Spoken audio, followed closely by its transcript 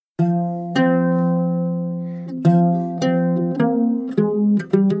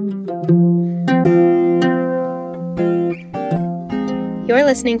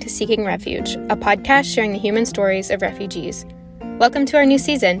listening to Seeking Refuge, a podcast sharing the human stories of refugees. Welcome to our new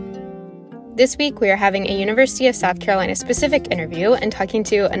season. This week, we are having a University of South Carolina specific interview and talking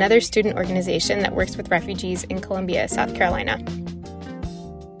to another student organization that works with refugees in Columbia, South Carolina.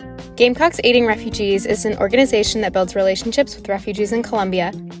 Gamecocks Aiding Refugees is an organization that builds relationships with refugees in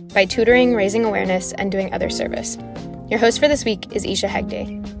Columbia by tutoring, raising awareness, and doing other service. Your host for this week is Isha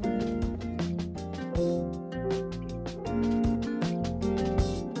Hegde.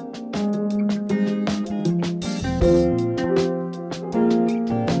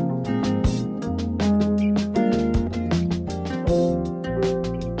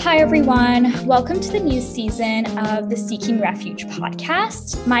 Hi, everyone. Welcome to the new season of the Seeking Refuge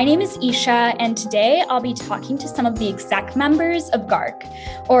podcast. My name is Isha, and today I'll be talking to some of the exec members of GARC,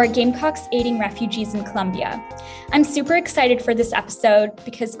 or Gamecocks Aiding Refugees in Columbia. I'm super excited for this episode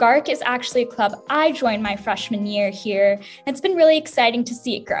because GARC is actually a club I joined my freshman year here, and it's been really exciting to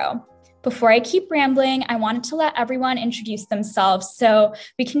see it grow. Before I keep rambling, I wanted to let everyone introduce themselves, so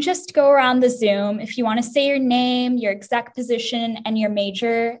we can just go around the Zoom. If you want to say your name, your exec position, and your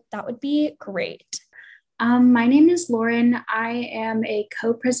major, that would be great. My name is Lauren. I am a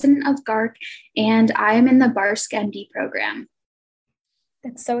co-president of GARC, and I am in the BARSC MD program.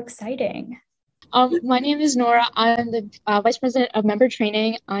 That's so exciting. My name is Nora. I'm the vice president of member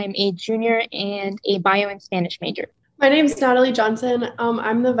training. I'm a junior and a bio and Spanish major. My name is Natalie Johnson.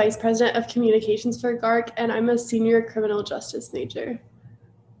 I'm the Vice President of Communications for GARC, and I'm a senior criminal justice major.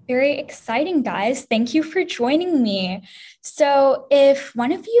 Very exciting, guys. Thank you for joining me. So if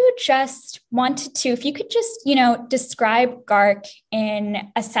one of you just wanted to, if you could just, describe GARC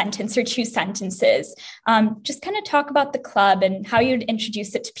in a sentence or two sentences, just kind of talk about the club and how you'd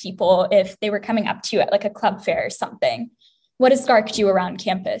introduce it to people if they were coming up to you at like a club fair or something. What does GARC do around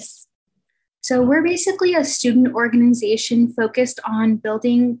campus? So we're basically a student organization focused on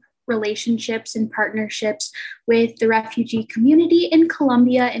building relationships and partnerships with the refugee community in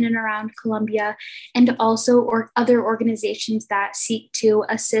Columbia, in and around Columbia, and also other organizations that seek to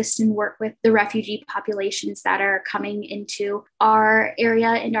assist and work with the refugee populations that are coming into our area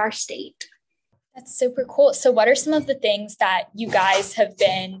and our state. That's super cool. So what are some of the things that you guys have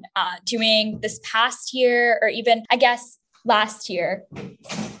been doing this past year, or even, I guess, last year,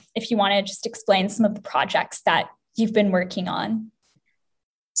 if you want to just explain some of the projects that you've been working on?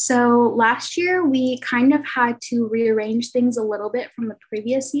 So last year, we kind of had to rearrange things a little bit from the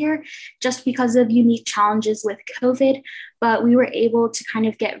previous year just because of unique challenges with COVID, but we were able to kind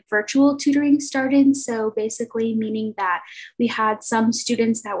of get virtual tutoring started. So basically meaning that we had some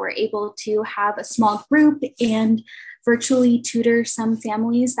students that were able to have a small group and virtually tutor some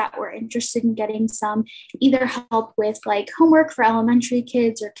families that were interested in getting some either help with like homework for elementary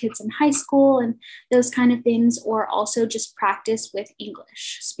kids or kids in high school and those kind of things, or also just practice with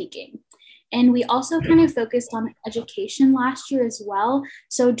English speaking. And we also kind of focused on education last year as well.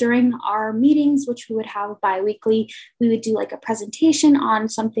 So during our meetings, which we would have bi-weekly, we would do like a presentation on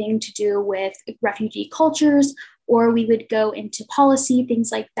something to do with refugee cultures, or we would go into policy,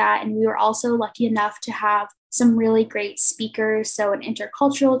 things like that. And we were also lucky enough to have some really great speakers. So an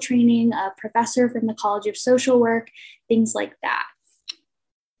intercultural training, a professor from the College of Social Work, things like that.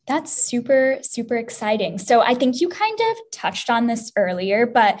 That's super, super exciting. So I think you kind of touched on this earlier,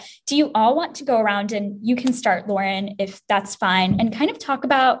 but do you all want to go around, and you can start, Lauren, if that's fine, and kind of talk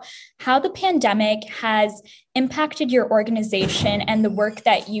about how the pandemic has impacted your organization and the work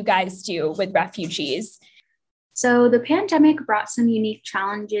that you guys do with refugees? So the pandemic brought some unique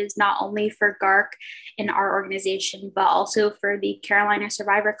challenges, not only for GARC and our organization, but also for the Carolina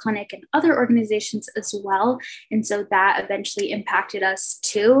Survivor Clinic and other organizations as well. And so that eventually impacted us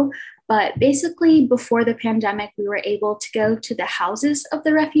too. But basically, before the pandemic, we were able to go to the houses of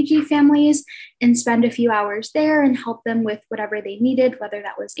the refugee families and spend a few hours there and help them with whatever they needed, whether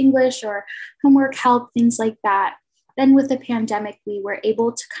that was English or homework help, things like that. Then with the pandemic, we were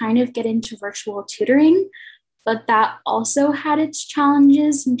able to kind of get into virtual tutoring. But that also had its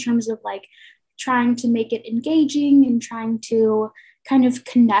challenges in terms of like trying to make it engaging and trying to kind of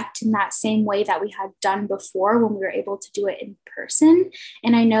connect in that same way that we had done before when we were able to do it in person.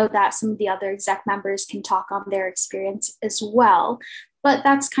 And I know that some of the other exec members can talk on their experience as well. But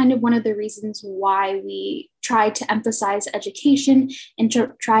that's kind of one of the reasons why we tried to emphasize education and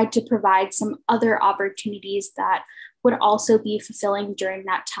tried to provide some other opportunities that would also be fulfilling during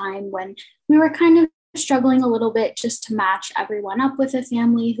that time when we were kind of struggling a little bit just to match everyone up with a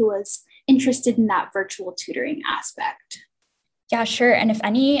family who was interested in that virtual tutoring aspect. Yeah, sure. And if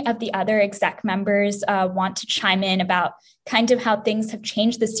any of the other exec members want to chime in about kind of how things have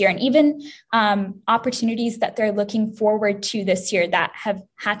changed this year and even opportunities that they're looking forward to this year that have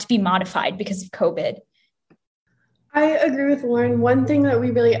had to be modified because of COVID. I agree with Lauren. One thing that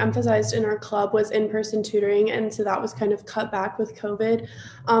we really emphasized in our club was in-person tutoring, and so that was kind of cut back with COVID.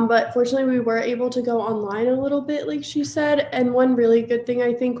 But fortunately, we were able to go online a little bit, like she said. And one really good thing,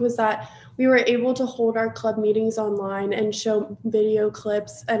 I think, was that we were able to hold our club meetings online and show video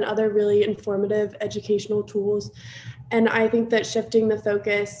clips and other really informative educational tools. And I think that shifting the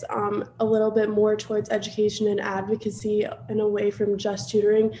focus a little bit more towards education and advocacy and away from just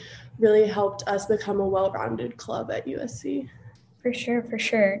tutoring really helped us become a well-rounded club at USC. For sure, for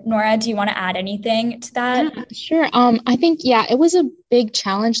sure. Nora, do you want to add anything to that? Yeah, sure. I think, it was a big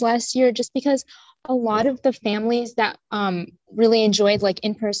challenge last year just because a lot of the families that really enjoyed like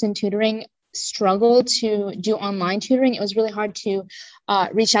in-person tutoring struggled to do online tutoring. It was really hard to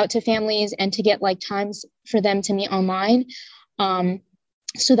reach out to families and to get like times for them to meet online.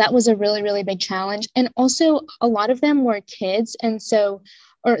 So that was a really, really big challenge. And also a lot of them were kids. And so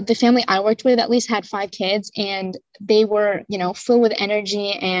or the family I worked with at least had 5 kids, and they were, full with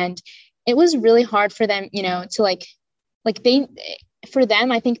energy, and it was really hard for them, to for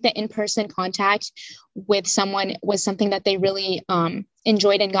them, I think the in-person contact with someone was something that they really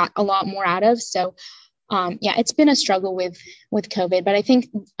enjoyed and got a lot more out of. So it's been a struggle with COVID, but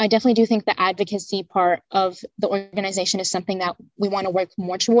I definitely do think the advocacy part of the organization is something that we want to work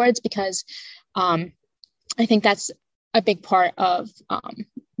more towards, because I think that's a big part of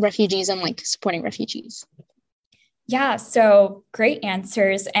refugees and like supporting refugees. Yeah, so great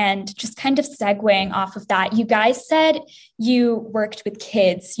answers. And just kind of segueing off of that, you guys said you worked with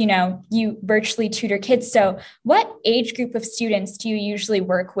kids, you virtually tutor kids. So what age group of students do you usually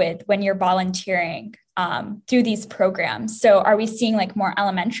work with when you're volunteering through these programs? So are we seeing like more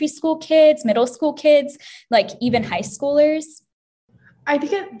elementary school kids, middle school kids, like even high schoolers? I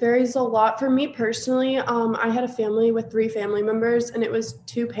think it varies a lot. For me personally, I had a family with 3 family members, and it was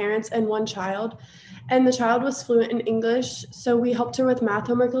 2 parents and 1 child. And the child was fluent in English, so we helped her with math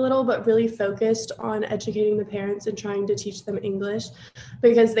homework a little, but really focused on educating the parents and trying to teach them English,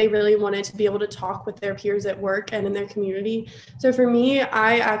 because they really wanted to be able to talk with their peers at work and in their community. So for me,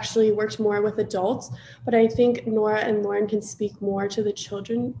 I actually worked more with adults, but I think Nora and Lauren can speak more to the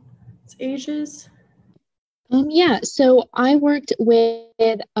children's ages. So I worked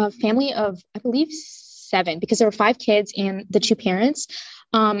with a family of, I believe, 7, because there were 5 kids and the 2 parents.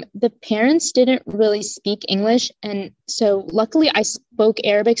 The parents didn't really speak English. And so luckily I spoke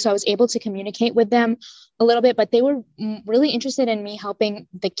Arabic, so I was able to communicate with them a little bit, but they were really interested in me helping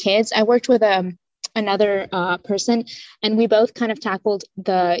the kids. I worked with another person, and we both kind of tackled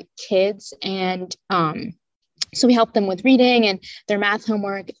the kids. And so we helped them with reading and their math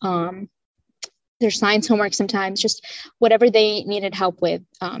homework, their science homework, sometimes just whatever they needed help with.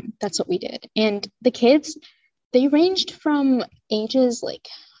 That's what we did. And the kids, they ranged from ages like,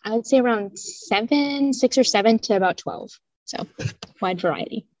 I would say around 6 or 7 to about 12. So wide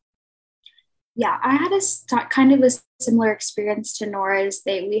variety. Yeah, I had kind of a similar experience to Nora's.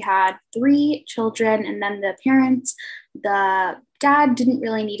 We had 3 children, and then the parents, the dad didn't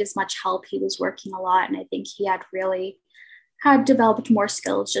really need as much help. He was working a lot, and I think he had developed more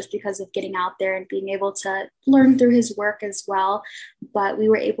skills just because of getting out there and being able to learn through his work as well. But we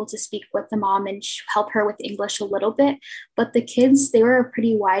were able to speak with the mom and help her with English a little bit. But the kids, they were a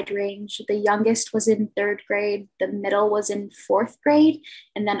pretty wide range. The youngest was in 3rd grade, the middle was in 4th grade,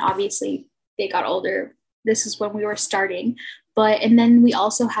 and then obviously they got older. This is when we were starting. And then we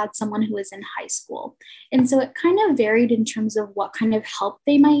also had someone who was in high school. And so it kind of varied in terms of what kind of help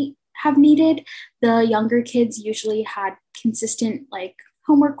they might have needed. The younger kids usually had consistent like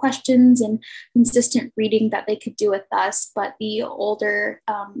homework questions and consistent reading that they could do with us. But the older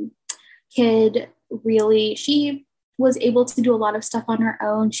kid, really, she was able to do a lot of stuff on her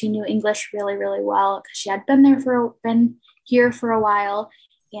own. She knew English really, really well because she had been here for a while.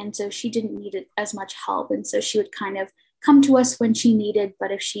 And so she didn't need as much help. And so she would kind of come to us when she needed,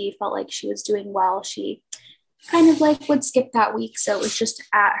 but if she felt like she was doing well, she kind of like would skip that week. So it was just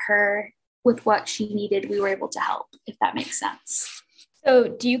at her with what she needed. We were able to help, if that makes sense. So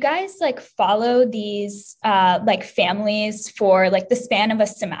do you guys like follow these like families for like the span of a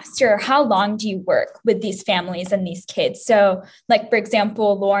semester? Or how long do you work with these families and these kids? So like, for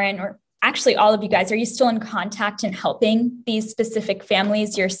example, Lauren, or actually all of you guys, are you still in contact and helping these specific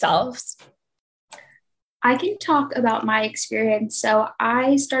families yourselves? I can talk about my experience. So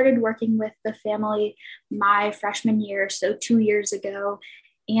I started working with the family my freshman year, so 2 years ago.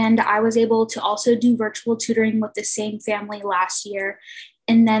 And I was able to also do virtual tutoring with the same family last year.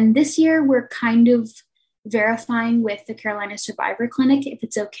 And then this year, we're kind of verifying with the Carolina Survivor Clinic if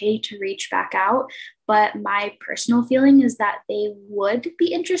it's okay to reach back out. But my personal feeling is that they would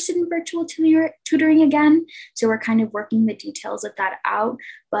be interested in virtual tutoring again. So we're kind of working the details of that out.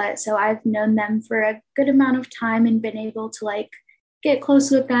 But so I've known them for a good amount of time and been able to like get close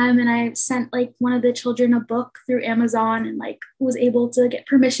with them. And I sent like one of the children a book through Amazon and like was able to get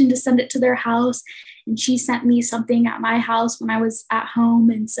permission to send it to their house. And she sent me something at my house when I was at home.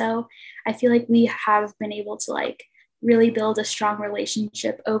 And so I feel like we have been able to like really build a strong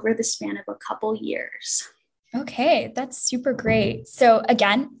relationship over the span of a couple years. Okay, that's super great. So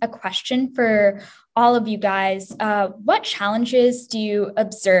again, a question for all of you guys. What challenges do you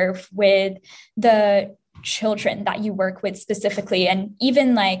observe with the children that you work with specifically, and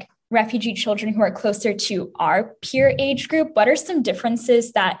even like refugee children who are closer to our peer age group? What are some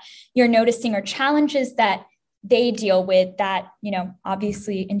differences that you're noticing or challenges that they deal with that, you know,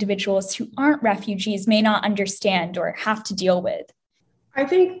 obviously individuals who aren't refugees may not understand or have to deal with? I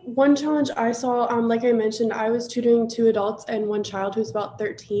think one challenge I saw, like I mentioned, I was tutoring 2 adults and 1 child who's about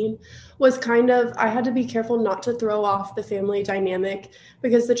 13, was kind of, I had to be careful not to throw off the family dynamic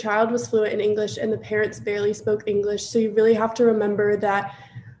because the child was fluent in English and the parents barely spoke English. So you really have to remember that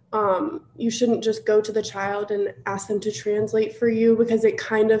you shouldn't just go to the child and ask them to translate for you because it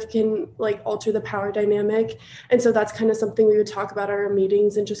kind of can like alter the power dynamic. And so that's kind of something we would talk about at our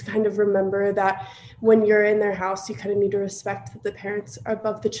meetings and just kind of remember that when you're in their house, you kind of need to respect that the parents are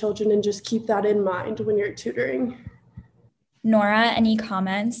above the children and just keep that in mind when you're tutoring. Nora, any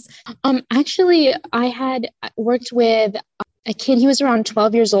comments? Actually, I had worked with a kid. He was around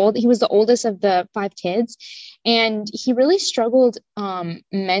 12 years old. He was the oldest of the 5 kids. And he really struggled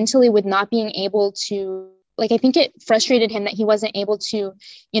mentally with not being able to, like, I think it frustrated him that he wasn't able to,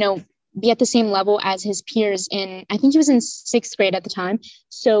 you know, be at the same level as his peers. And I think he was in 6th grade at the time.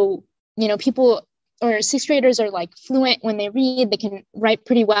 So, you know, people or 6th graders are like fluent when they read, they can write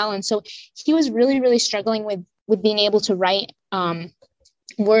pretty well. And so he was really, really struggling with being able to write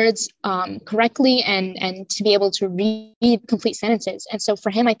words correctly and to be able to read complete sentences. And so for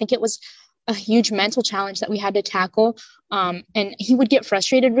him, I think it was a huge mental challenge that we had to tackle. And he would get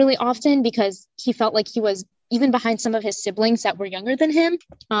frustrated really often because he felt like he was even behind some of his siblings that were younger than him.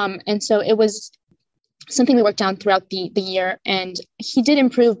 And so it was something we worked on throughout the year, and he did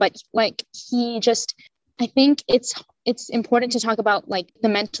improve, but like he just, I think it's important to talk about like the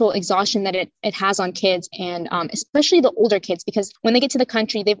mental exhaustion that it has on kids, and especially the older kids, because when they get to the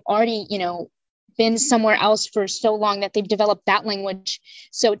country, they've already, you know, been somewhere else for so long that they've developed that language.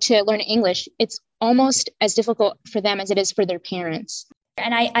 So to learn English, it's almost as difficult for them as it is for their parents.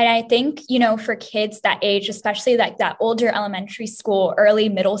 And I think, you know, for kids that age, especially like that older elementary school, early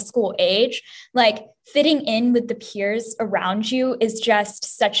middle school age, like fitting in with the peers around you is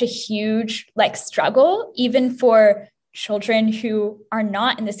just such a huge like struggle, even for children who are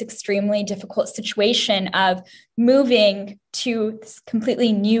not in this extremely difficult situation of moving to this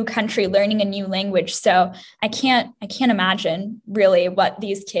completely new country, learning a new language. So I can't imagine really what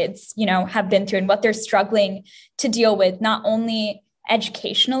these kids, you know, have been through and what they're struggling to deal with, not only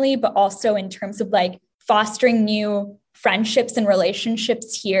educationally, but also in terms of like fostering new friendships and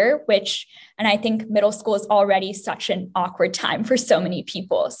relationships here, which, and I think middle school is already such an awkward time for so many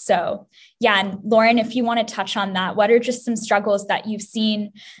people. So yeah. And Lauren, if you want to touch on that, what are just some struggles that you've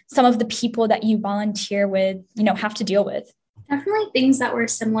seen some of the people that you volunteer with, you know, have to deal with? Definitely things that were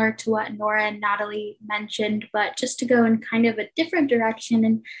similar to what Nora and Natalie mentioned, but just to go in kind of a different direction,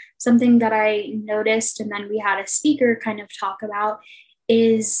 and something that I noticed and then we had a speaker kind of talk about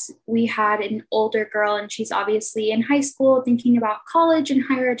is we had an older girl, and she's obviously in high school thinking about college and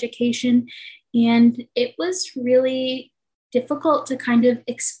higher education. And it was really difficult to kind of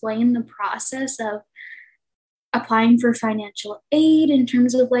explain the process of applying for financial aid in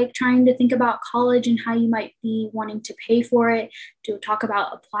terms of like trying to think about college and how you might be wanting to pay for it, to talk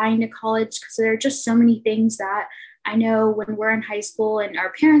about applying to college, because there are just so many things that I know when we're in high school and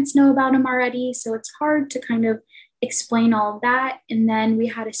our parents know about them already. So it's hard to kind of explain all of that. And then we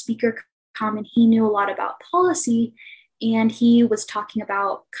had a speaker come, and he knew a lot about policy, and he was talking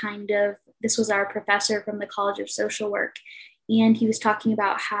about kind of, this was our professor from the College of Social Work, and he was talking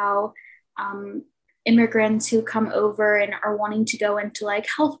about how immigrants who come over and are wanting to go into like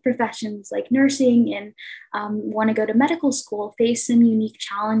health professions like nursing and want to go to medical school face some unique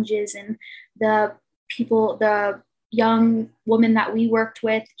challenges. And the young woman that we worked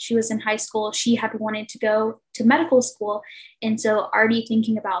with, she was in high school, she had wanted to go to medical school. And so already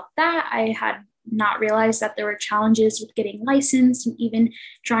thinking about that, I had not realize that there were challenges with getting licensed and even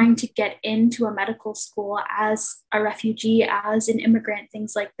trying to get into a medical school as a refugee, as an immigrant,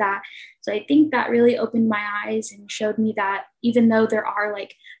 things like that. So I think that really opened my eyes and showed me that even though there are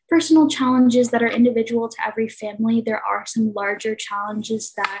like personal challenges that are individual to every family, there are some larger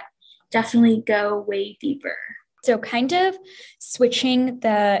challenges that definitely go way deeper. So kind of switching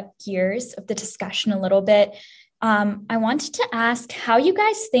the gears of the discussion a little bit, I wanted to ask how you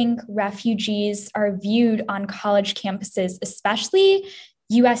guys think refugees are viewed on college campuses, especially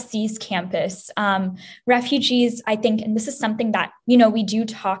USC's campus. Refugees, I think, and this is something that, we do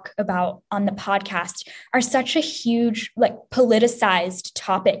talk about on the podcast, are such a huge, politicized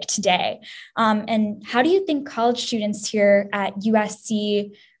topic today. And how do you think college students here at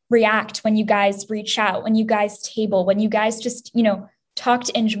USC react when you guys reach out, when you guys table, when you guys just, talk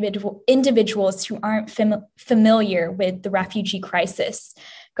to individuals who aren't familiar with the refugee crisis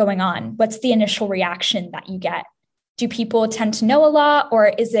going on? What's the initial reaction that you get? Do people tend to know a lot, or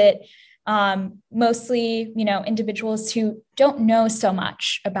is it mostly, individuals who don't know so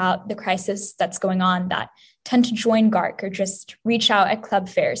much about the crisis that's going on that tend to join GARC or just reach out at club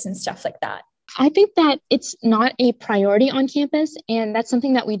fairs and stuff like that? I think that it's not a priority on campus, and that's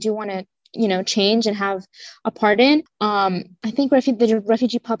something that we do want to change and have a part in. I think the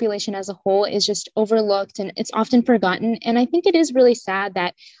refugee population as a whole is just overlooked and it's often forgotten. And I think it is really sad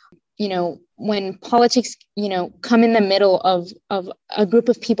that, when politics, come in the middle of a group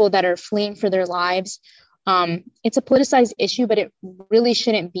of people that are fleeing for their lives, it's a politicized issue, but it really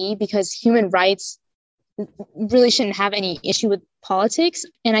shouldn't be, because human rights really shouldn't have any issue with politics.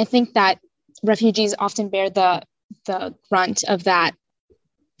 And I think that refugees often bear the brunt of that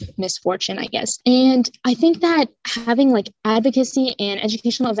misfortune, I guess. And I think that having advocacy and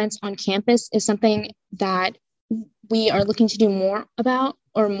educational events on campus is something that we are looking to do more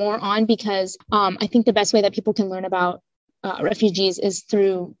on, because I think the best way that people can learn about refugees is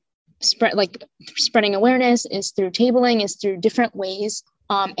through spreading awareness, is through tabling, is through different ways.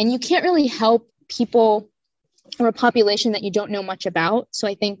 And you can't really help people or a population that you don't know much about. So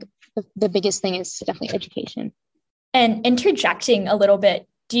I think the biggest thing is definitely education. And interjecting a little bit,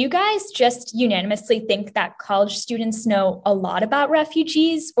 do you guys just unanimously think that college students know a lot about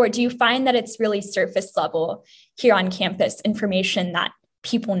refugees, or do you find that it's really surface level here on campus information that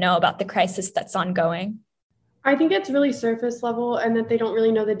people know about the crisis that's ongoing? I think it's really surface level, and that they don't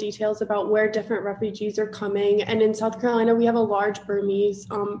really know the details about where different refugees are coming. And in South Carolina, we have a large Burmese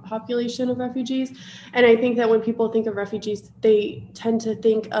population of refugees. And I think that when people think of refugees, they tend to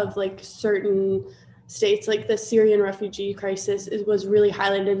think of certain states, like the Syrian refugee crisis was really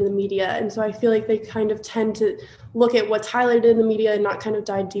highlighted in the media. And so I feel like they kind of tend to look at what's highlighted in the media and not kind of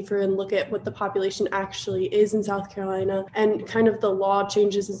dive deeper and look at what the population actually is in South Carolina and kind of the law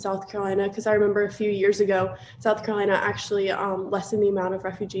changes in South Carolina. Because I remember a few years ago, South Carolina actually lessened the amount of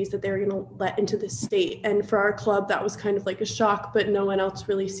refugees that they were going to let into the state. And for our club, that was kind of like a shock, but no one else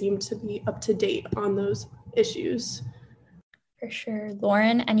really seemed to be up to date on those issues. For sure.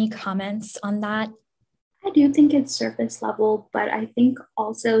 Lauren, any comments on that? I do think it's surface level, but I think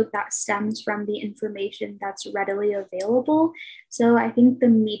also that stems from the information that's readily available. So I think the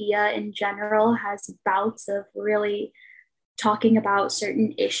media in general has bouts of really talking about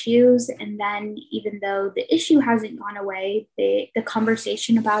certain issues. And then even though the issue hasn't gone away, the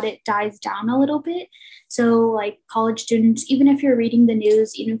conversation about it dies down a little bit. So college students, even if you're reading the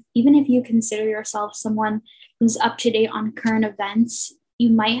news, even if you consider yourself someone who's up to date on current events, you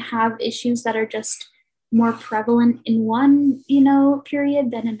might have issues that are just more prevalent in one,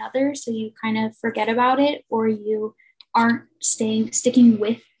 period than another. So you kind of forget about it, or you aren't sticking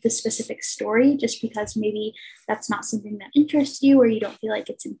with the specific story just because maybe that's not something that interests you or you don't feel like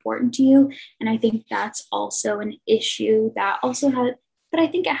it's important to you. And I think that's also an issue that also but I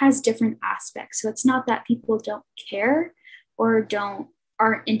think it has different aspects. So it's not that people don't care or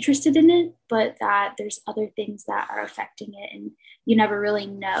aren't interested in it, but that there's other things that are affecting it. And you never really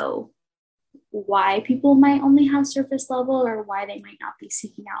know why people might only have surface level or why they might not be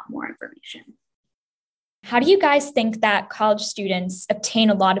seeking out more information. How do you guys think that college students obtain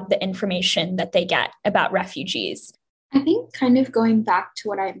a lot of the information that they get about refugees? I think kind of going back to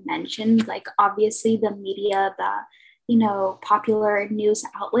what I mentioned, obviously the media, the popular news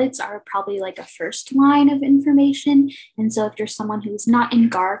outlets are probably a first line of information. And so if you're someone who's not in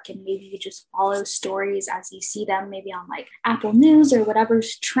GARC and maybe you just follow stories as you see them, maybe on Apple News or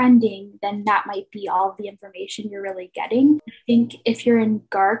whatever's trending, then that might be all of the information you're really getting. I think if you're in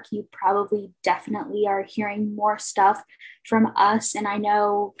GARC, you probably definitely are hearing more stuff from us. And I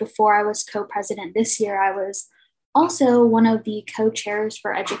know before I was co-president this year, I was also one of the co-chairs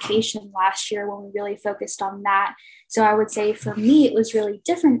for education last year when we really focused on that. So I would say for me, it was really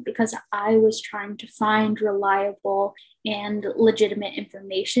different because I was trying to find reliable and legitimate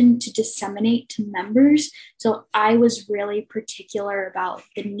information to disseminate to members. So I was really particular about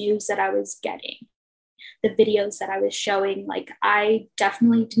the news that I was getting, the videos that I was showing. Like, I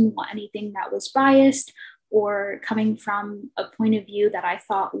definitely didn't want anything that was biased or coming from a point of view that I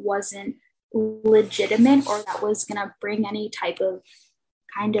thought wasn't legitimate or that was going to bring any type of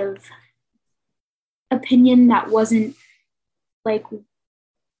kind of opinion that wasn't like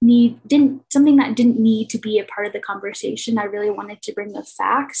something that didn't need to be a part of the conversation. I really wanted to bring the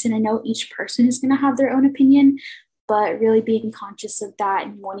facts, and I know each person is going to have their own opinion, but really being conscious of that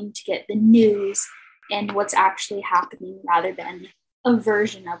and wanting to get the news and what's actually happening rather than a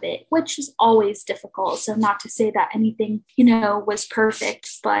version of it, which is always difficult. So not to say that anything, was perfect,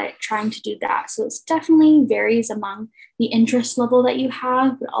 but trying to do that. So it's definitely varies among the interest level that you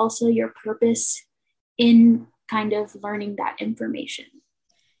have, but also your purpose in kind of learning that information.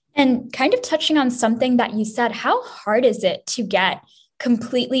 And kind of touching on something that you said, how hard is it to get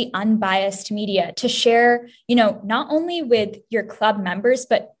completely unbiased media to share, not only with your club members,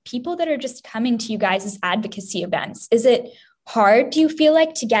 but people that are just coming to you guys' advocacy events? Is it hard, do you feel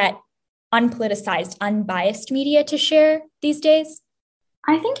like, to get unpoliticized, unbiased media to share these days?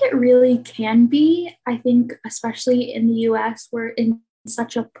 I think it really can be. I think especially in the US, we're in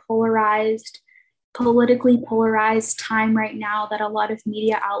such a politically polarized time right now that a lot of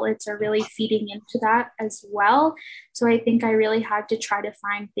media outlets are really feeding into that as well. So I think I really had to try to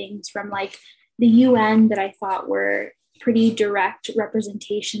find things from like the UN that I thought were pretty direct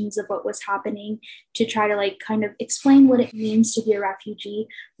representations of what was happening to try to like kind of explain what it means to be a refugee,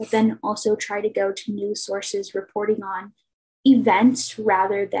 but then also try to go to news sources reporting on events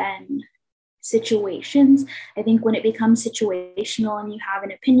rather than situations. I think when it becomes situational and you have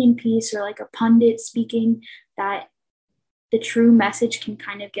an opinion piece or like a pundit speaking, that the true message can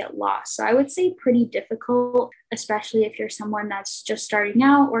kind of get lost. So I would say pretty difficult, especially if you're someone that's just starting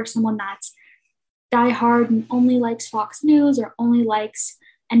out or someone that's diehard and only likes Fox News or only likes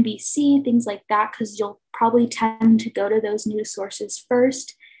NBC, things like that, because you'll probably tend to go to those news sources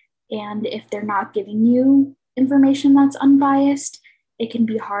first. And if they're not giving you information that's unbiased, it can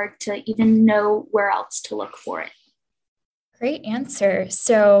be hard to even know where else to look for it. Great answer.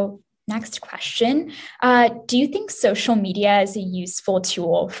 So next question, do you think social media is a useful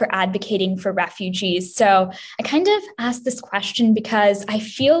tool for advocating for refugees? So I kind of asked this question because I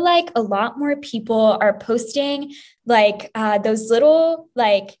feel like a lot more people are posting like those little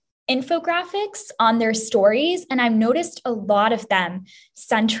like infographics on their stories. And I've noticed a lot of them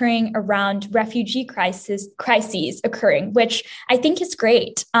centering around refugee crises occurring, which I think is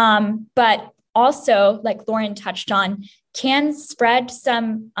great. But also, like Lauren touched on, can spread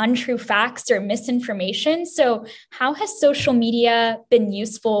some untrue facts or misinformation. So how has social media been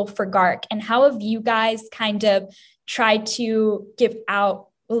useful for GARC, and how have you guys kind of tried to give out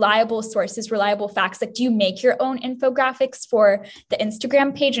reliable sources, reliable facts? Like, do you make your own infographics for the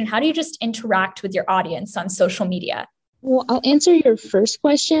Instagram page, and how do you just interact with your audience on social media? Well, I'll answer your first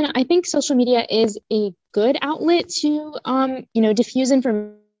question. I think social media is a good outlet to, diffuse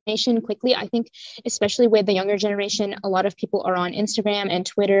information quickly. I think especially with the younger generation, a lot of people are on Instagram and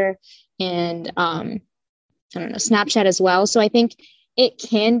Twitter and Snapchat as well. So I think it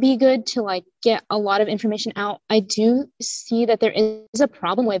can be good to like get a lot of information out. I do see that there is a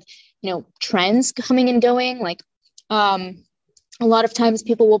problem with, trends coming and going. Like a lot of times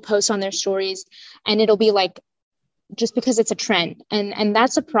people will post on their stories and it'll be like, just because it's a trend. And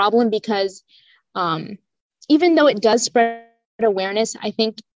that's a problem because even though it does spread awareness, I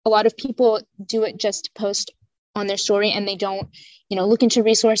think a lot of people do it just to post on their story, and they don't, look into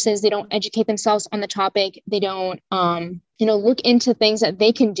resources. They don't educate themselves on the topic. They don't, look into things that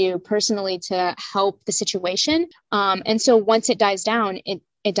they can do personally to help the situation. And so once it dies down,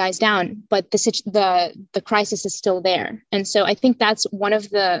 it dies down, but the crisis is still there. And so I think that's one of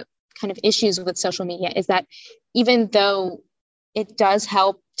the kind of issues with social media, is that even though it does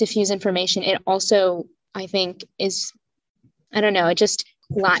help diffuse information, it also, I think, is, it just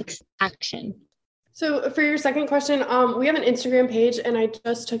lacks action. So for your second question, we have an Instagram page, and I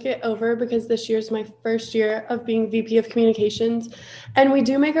just took it over because this year is my first year of being VP of Communications. And we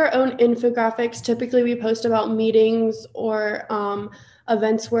do make our own infographics. Typically, we post about meetings or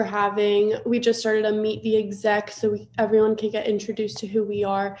events we're having. We just started a Meet the Exec so everyone can get introduced to who we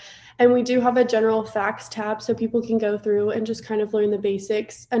are. And we do have a general facts tab so people can go through and just kind of learn the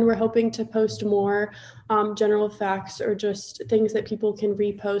basics. And we're hoping to post more general facts or just things that people can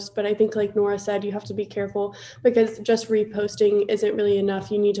repost. But I think like Nora said, you have to be careful because just reposting isn't really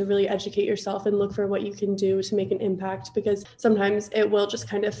enough. You need to really educate yourself and look for what you can do to make an impact, because sometimes it will just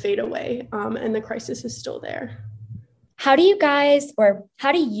kind of fade away and the crisis is still there. How do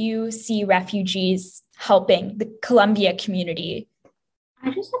you see refugees helping the Columbia community? I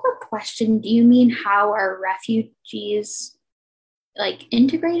just have a question. Do you mean how are refugees like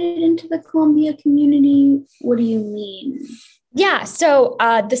integrated into the Columbia community? What do you mean? Yeah, so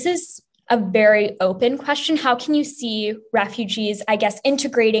this is a very open question. How can you see refugees, I guess,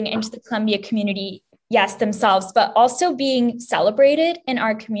 integrating into the Columbia community? Yes, themselves, but also being celebrated in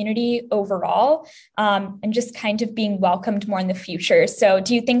our community overall, and just kind of being welcomed more in the future. So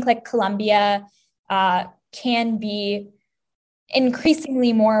do you think like Columbia can be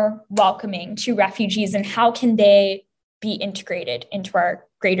increasingly more welcoming to refugees, and how can they be integrated into our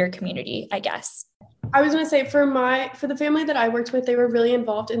greater community, I guess? I was going to say for the family that I worked with, they were really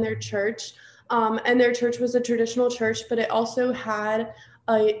involved in their church, and their church was a traditional church, but it also had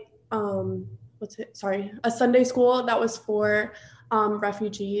a Sunday school that was for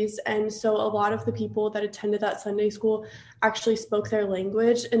refugees. And so a lot of the people that attended that Sunday school actually spoke their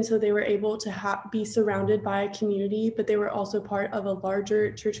language. And so they were able to be surrounded by a community, but they were also part of a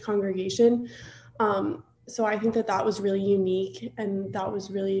larger church congregation. So I think that was really unique and that was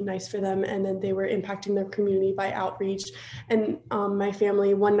really nice for them. And then they were impacting their community by outreach. And my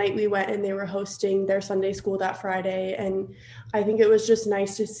family, one night we went and they were hosting their Sunday school that Friday. And I think it was just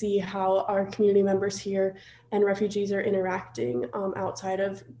nice to see how our community members here and refugees are interacting outside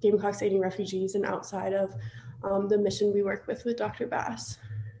of Gamecocks Aiding Refugees and outside of the mission we work with Dr. Bass.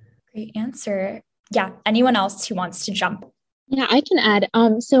 Great answer. Yeah. Anyone else who wants to jump? Yeah, I can add.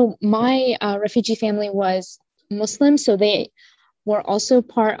 So my refugee family was Muslim, so they were also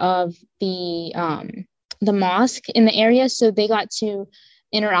part of the mosque in the area. So they got to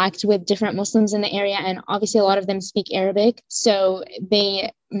interact with different Muslims in the area, and obviously a lot of them speak Arabic. So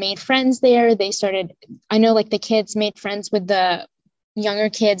they made friends there. I know like the kids made friends with the younger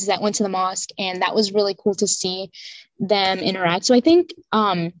kids that went to the mosque, and that was really cool to see them interact. So I think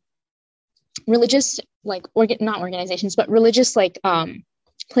religious not organizations, but religious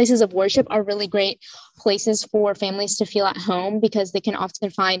places of worship are really great places for families to feel at home, because they can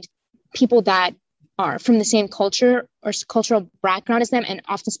often find people that are from the same culture or cultural background as them and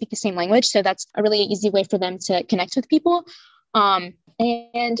often speak the same language. So that's a really easy way for them to connect with people.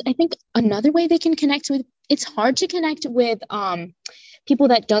 And I think another way they can connect it's hard to connect with people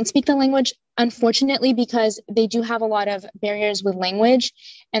that don't speak the language, unfortunately, because they do have a lot of barriers with language.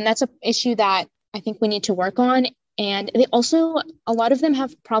 And that's an issue that I think we need to work on. And they also, a lot of them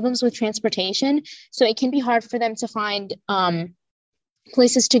have problems with transportation. So it can be hard for them to find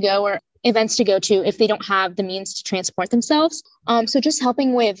places to go or events to go to if they don't have the means to transport themselves. So just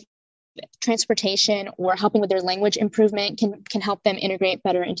helping with transportation or helping with their language improvement can help them integrate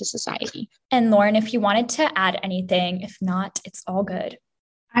better into society. And Lauren, if you wanted to add anything, if not, it's all good.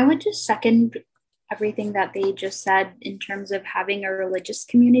 I would just second everything that they just said in terms of having a religious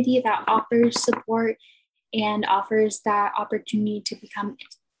community that offers support and offers that opportunity to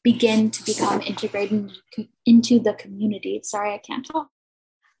begin to become integrated into the community. Sorry, I can't talk.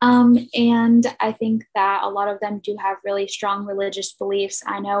 And I think that a lot of them do have really strong religious beliefs.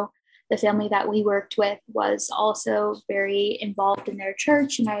 I know the family that we worked with was also very involved in their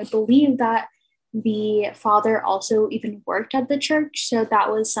church, and I believe that the father also even worked at the church. So that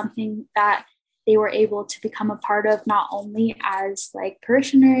was something that they were able to become a part of, not only as like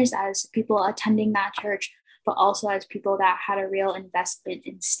parishioners, as people attending that church, but also as people that had a real investment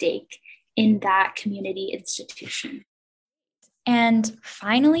and stake in that community institution. And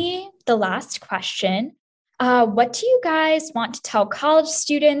finally, the last question, what do you guys want to tell college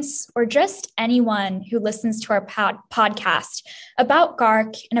students or just anyone who listens to our podcast about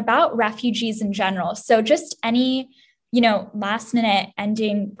GARC and about refugees in general? So just any, last minute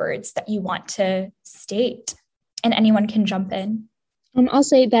ending words that you want to state, and anyone can jump in. I'll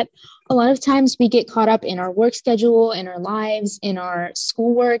say that a lot of times we get caught up in our work schedule, in our lives, in our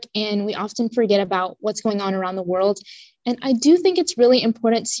schoolwork, and we often forget about what's going on around the world. And I do think it's really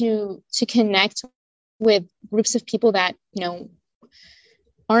important to connect with groups of people that,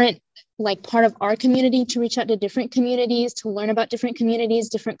 aren't like part of our community, to reach out to different communities, to learn about different communities,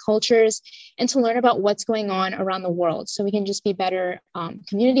 different cultures, and to learn about what's going on around the world. So we can just be better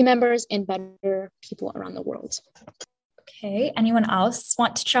community members and better people around the world. Okay, anyone else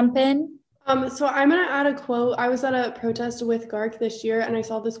want to jump in? So I'm going to add a quote. I was at a protest with GARC this year, and I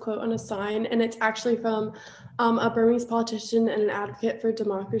saw this quote on a sign, and it's actually from a Burmese politician and an advocate for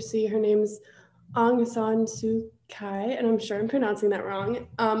democracy. Her name's Aung San Suu Kyi, and I'm sure I'm pronouncing that wrong.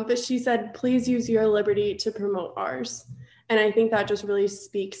 But she said, "Please use your liberty to promote ours." And I think that just really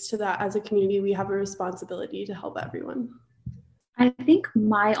speaks to that. As a community, we have a responsibility to help everyone. I think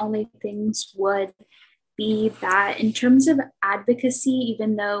my only things would be that in terms of advocacy,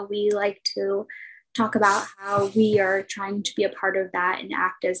 even though we like to talk about how we are trying to be a part of that and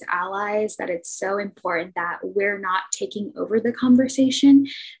act as allies, that it's so important that we're not taking over the conversation.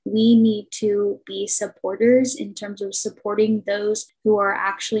 We need to be supporters in terms of supporting those who are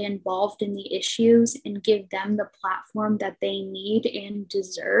actually involved in the issues and give them the platform that they need and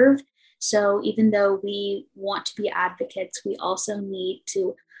deserve. So even though we want to be advocates, we also need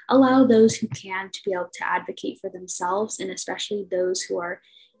to allow those who can to be able to advocate for themselves, and especially those who are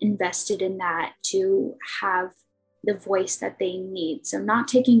invested in that to have the voice that they need. So not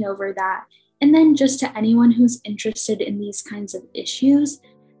taking over that. And then just to anyone who's interested in these kinds of issues,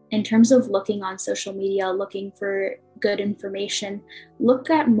 in terms of looking on social media, looking for good information, look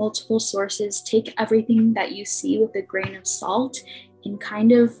at multiple sources, take everything that you see with a grain of salt, and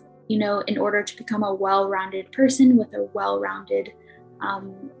kind of, in order to become a well-rounded person with a well-rounded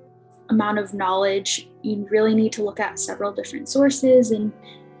amount of knowledge, you really need to look at several different sources and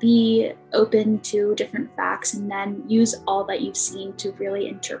be open to different facts, and then use all that you've seen to really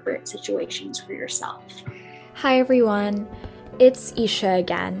interpret situations for yourself. Hi everyone, it's Isha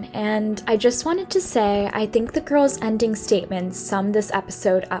again, and I just wanted to say I think the girls' ending statements sum this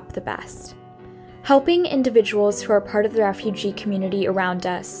episode up the best. Helping individuals who are part of the refugee community around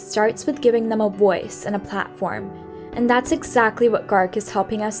us starts with giving them a voice and a platform, and that's exactly what GARC is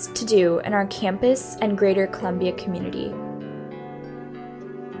helping us to do in our campus and Greater Columbia community.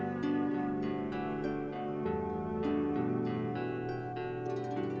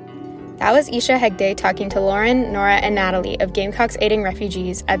 That was Isha Hegde talking to Lauren, Nora, and Natalie of Gamecocks Aiding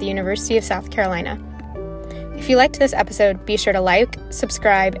Refugees at the University of South Carolina. If you liked this episode, be sure to like,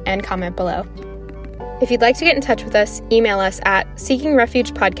 subscribe, and comment below. If you'd like to get in touch with us, email us at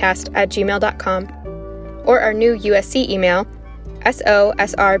seekingrefugepodcast@gmail.com or our new USC email,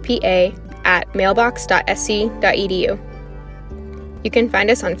 sosrpa@mailbox.sc.edu. You can find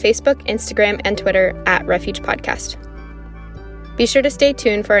us on Facebook, Instagram, and Twitter at Refuge Podcast. Be sure to stay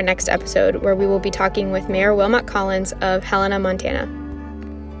tuned for our next episode, where we will be talking with Mayor Wilmot Collins of Helena, Montana.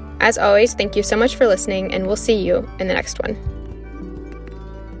 As always, thank you so much for listening, and we'll see you in the next one.